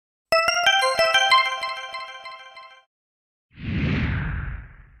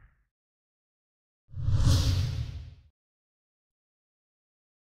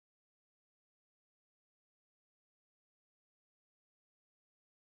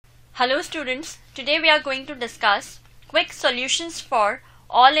Hello students, today we are going to discuss quick solutions for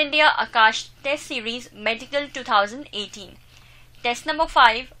All India Aakash Test Series Medical 2018. Test number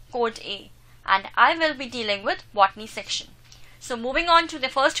 5, Code A, and I will be dealing with Botany section. So moving on to the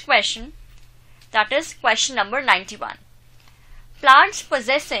first question, that is question number 91. Plants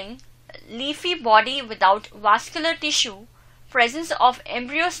possessing leafy body without vascular tissue, presence of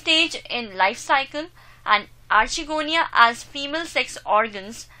embryo stage in life cycle, and archegonia as female sex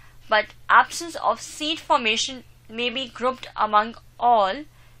organs, but absence of seed formation may be grouped among all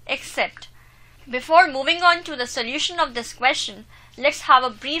except. Before moving on to the solution of this question, let's have a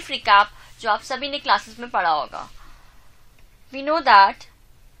brief recap जो आप सभी ने classes में पढ़ा होगा. We know that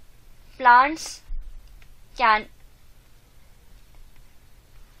plants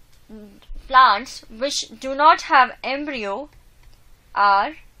which do not have embryo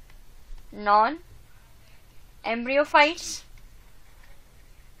are non-embryophytes,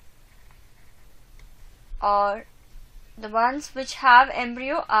 or the ones which have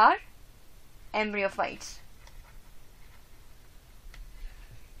embryo are embryophytes.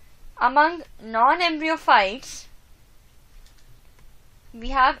 Among non-embryophytes, we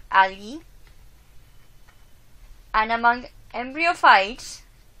have algae, and among embryophytes,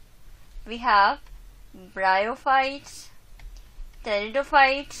 we have Bryophytes,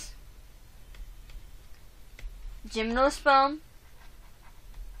 Pteridophytes, Gymnosperm,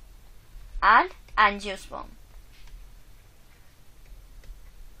 and Angiosperm.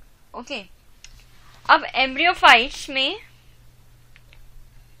 Okay. अब embryophytes में,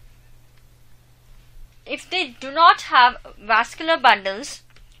 if they do not have vascular bundles,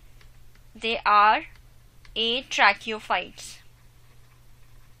 they are atracheophytes,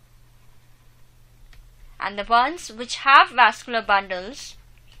 and the ones which have vascular bundles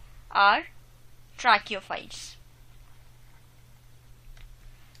are tracheophytes.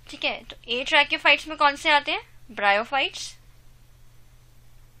 ठीक है, तो atracheophytes में कौन से आते हैं? Bryophytes,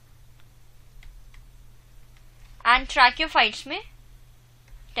 and tracheophytes में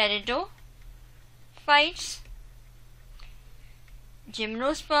Pteridophytes,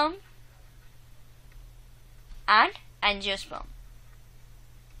 Gymnosperm, and Angiosperm.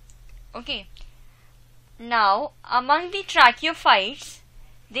 Okay. Now, among the tracheophytes,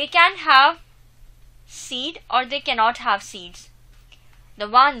 they can have seed or they cannot have seeds. The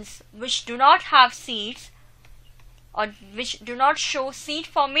ones which do not have seeds or which do not show seed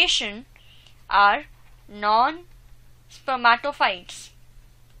formation are non-spermatophytes,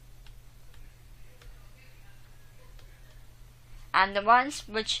 and the ones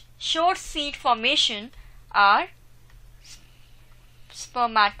which show seed formation are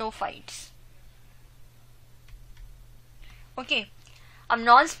spermatophytes. Okay, अब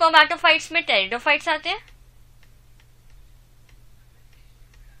non-spermatophytes में pteridophytes आते हैं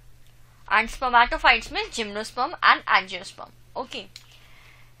and spermatophytes में gymnosperm and angiosperm. Okay,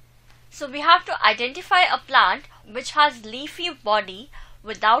 so we have to identify a plant which has leafy body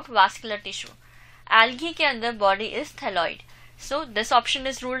without vascular tissue. Algae के अंदर body is thyloid, so this option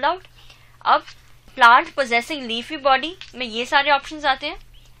is ruled out. अब plant possessing leafy body में ये सारे options आते हैं.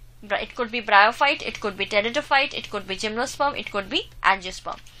 It could be bryophyte, it could be pteridophyte, it could be gymnosperm, it could be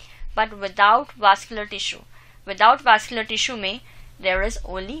angiosperm, but without vascular tissue. Without vascular tissue में there is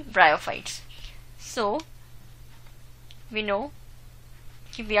only bryophytes. So we know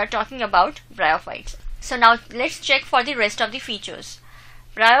we are talking about bryophytes. So now let's check for the rest of the features.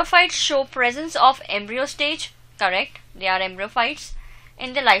 Bryophytes show presence of embryo stage, correct, they are embryophytes,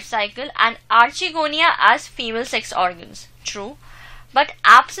 in the life cycle, and archegonia as female sex organs, true, but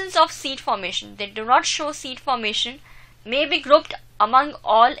absence of seed formation, they do not show seed formation, may be grouped among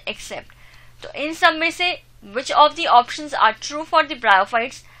all except. So in some में से which of the options are true for the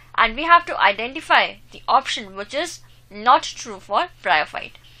bryophytes, and we have to identify the option which is not true for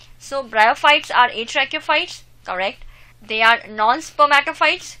bryophyte. So bryophytes are atracheophytes, correct. They are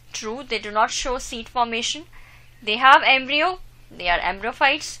non-spermatophytes, true, they do not show seed formation. They have embryo, they are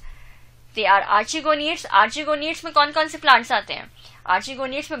embryophytes. They are archegoniates. Archegoniates में कौन कौन से plants आते हैं?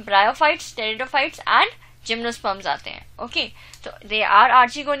 Archegoniates में bryophytes, pteridophytes and gymnosperms आते हैं. Okay, so they are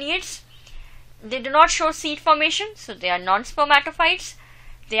archegoniates. They do not show seed formation, so they are non-spermatophytes.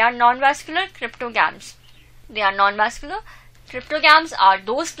 They are non-vascular cryptogams. They are non-vascular. Cryptogams are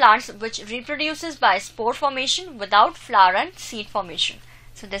those plants which reproduces by spore formation without flower and seed formation.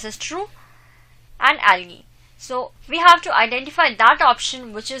 So this is true. And algae. So we have to identify that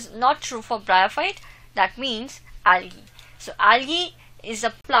option which is not true for bryophyte. That means algae. So algae is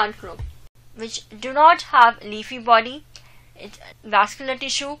a plant group which do not have leafy body, vascular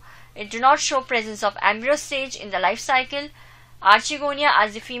tissue. It do not show presence of embryo stage in the life cycle, Archegonia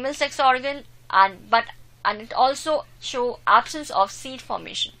as the female sex organ, and it also show absence of seed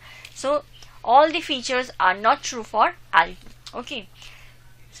formation. So all the features are not true for algae. Okay,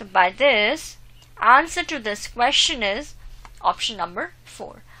 so by this, answer to this question is option number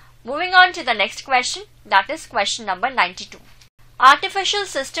 4. Moving on to the next question, that is question number 92. Artificial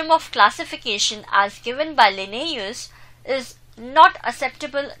system of classification as given by Linnaeus is not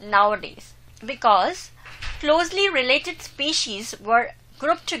acceptable nowadays because closely related species were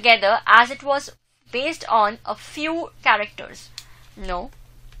grouped together as it was based on a few characters. No,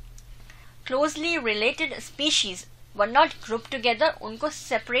 closely related species were not grouped together, उनको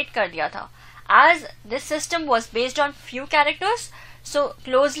separate कर दिया था. As this system was based on few characters, so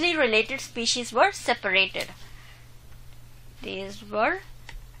closely related species were separated. These were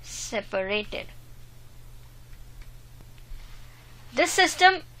separated. This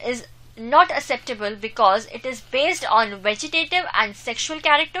system is not acceptable because it is based on vegetative and sexual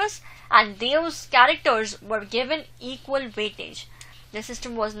characters, and those characters were given equal weightage. The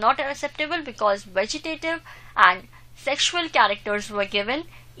system was not acceptable because vegetative and sexual characters were given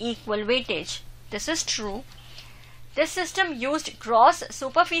equal weightage. This is true. This system used gross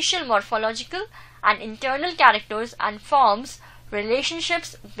superficial morphological and internal characters and forms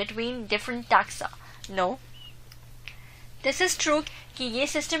relationships between different taxa. No. This is true कि ये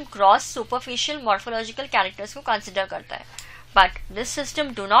system gross superficial morphological characters को consider करता है. But this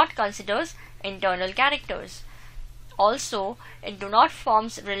system do not considers internal characters. Also, it do not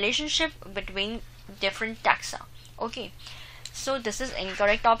forms relationship between different taxa. Okay. So this is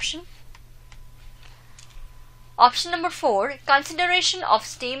incorrect option. Option number 4, consideration of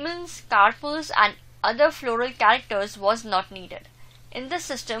stamens, carpels and other floral characters was not needed. In this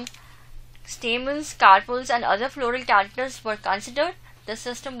system, stamens, carpels and other floral characters were considered. The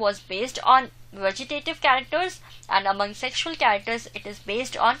system was based on vegetative characters, and among sexual characters it is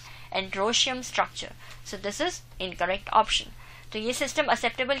based on androecium structure. So this is incorrect option. तो ये system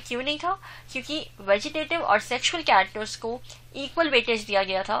acceptable क्यों नहीं था? क्योंकि vegetative और sexual characters को equal weightage दिया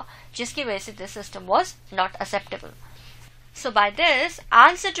गया था, जिसकी वजह से this system was not acceptable. So by this,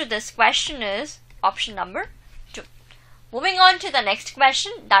 answer to this question is option number 2. Moving on to the next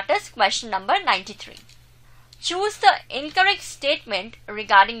question, that is question number 93. Choose the incorrect statement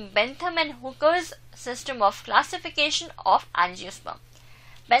regarding Bentham and Hooker's system of classification of Angiosperm.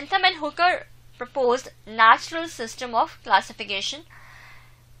 Bentham and Hooker proposed natural system of classification.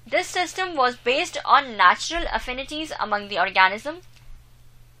 This system was based on natural affinities among the organism.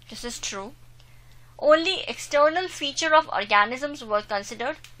 This is true. Only external feature of organisms were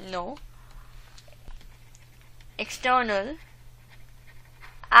considered. No. External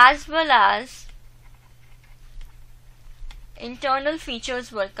as well as internal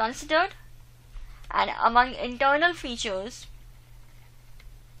features were considered, and among internal features,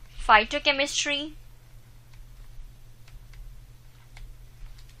 phytochemistry,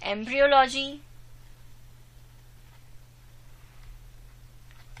 embryology,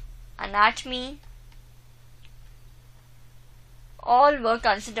 anatomy, all were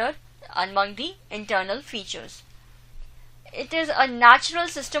considered among the internal features. It is a natural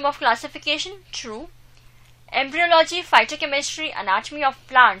system of classification. True. Embryology, phytochemistry, anatomy of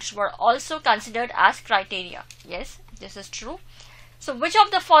plants were also considered as criteria. Yes, this is true. So which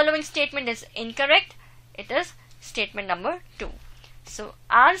of the following statement is incorrect? It is statement number 2. So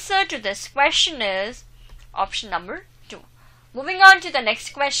answer to this question is option number 2. Moving on to the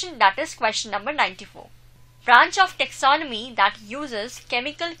next question, that is question number 94. Branch of taxonomy that uses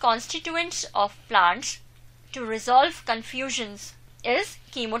chemical constituents of plants to resolve confusions is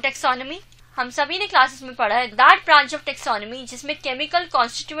chemotaxonomy. हम सभी ने classes में पढ़ा है that branch of taxonomy जिसमें chemical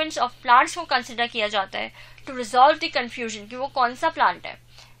constituents of plants को consider किया जाता है टू रिजॉल्व द कंफ्यूजन कि वो कौन सा प्लांट है.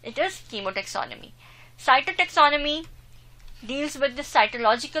 It is कीमोटेक्सोनॉमी. Cytotaxonomy deals with the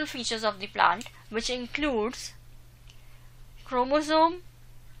cytological features of the plant which includes chromosome,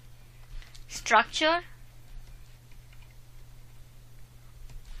 structure,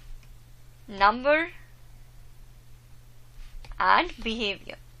 number and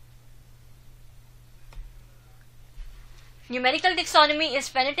behaviour. Numerical taxonomy is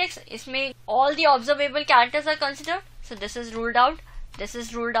phonetics. इसमें all the observable characters are considered. So this is ruled out. This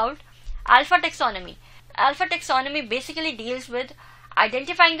is ruled out. Alpha taxonomy. Alpha taxonomy basically deals with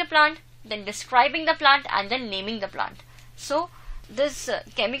identifying the plant, then describing the plant, and then naming the plant. So this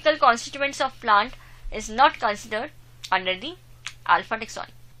chemical constituents of plant is not considered under the alpha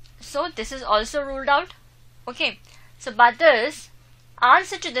taxonomy. So this is also ruled out. Okay. So by this,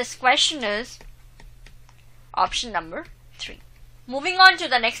 answer to this question is option number 3. Moving on to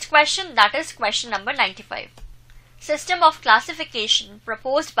the next question, that is question number 95. system of classification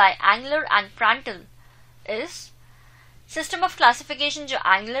proposed by Engler and Prantl is, system of classification जो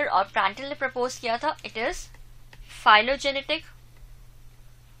Engler और Prantl ने propose किया था, it is phylogenetic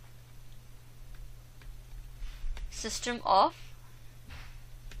system of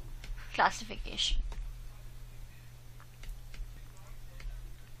classification.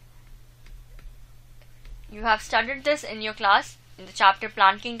 You have studied this in your class in the chapter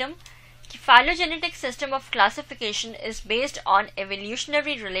Plant Kingdom. The phylogenetic system of classification is based on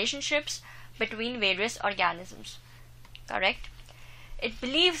evolutionary relationships between various organisms. Correct? It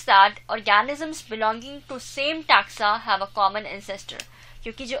believes that organisms belonging to same taxa have a common ancestor.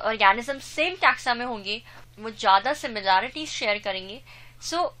 क्योंकि जो organisms same taxa में होंगे वो ज़्यादा similarities share करेंगे,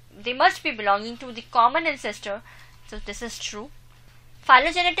 so they must be belonging to the common ancestor. So this is true.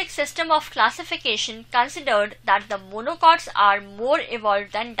 Phylogenetic system of classification considered that the monocots are more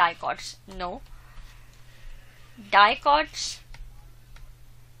evolved than dicots. No. Dicots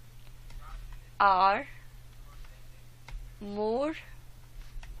are more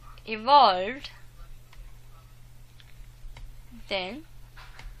evolved than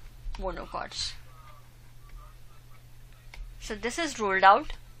monocots. So this is ruled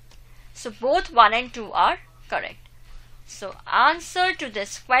out. So both 1 and 2 are correct. So answer to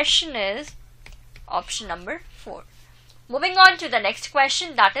this question is option number 4. Moving on to the next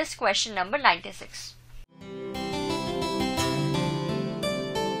question, that is question number 96.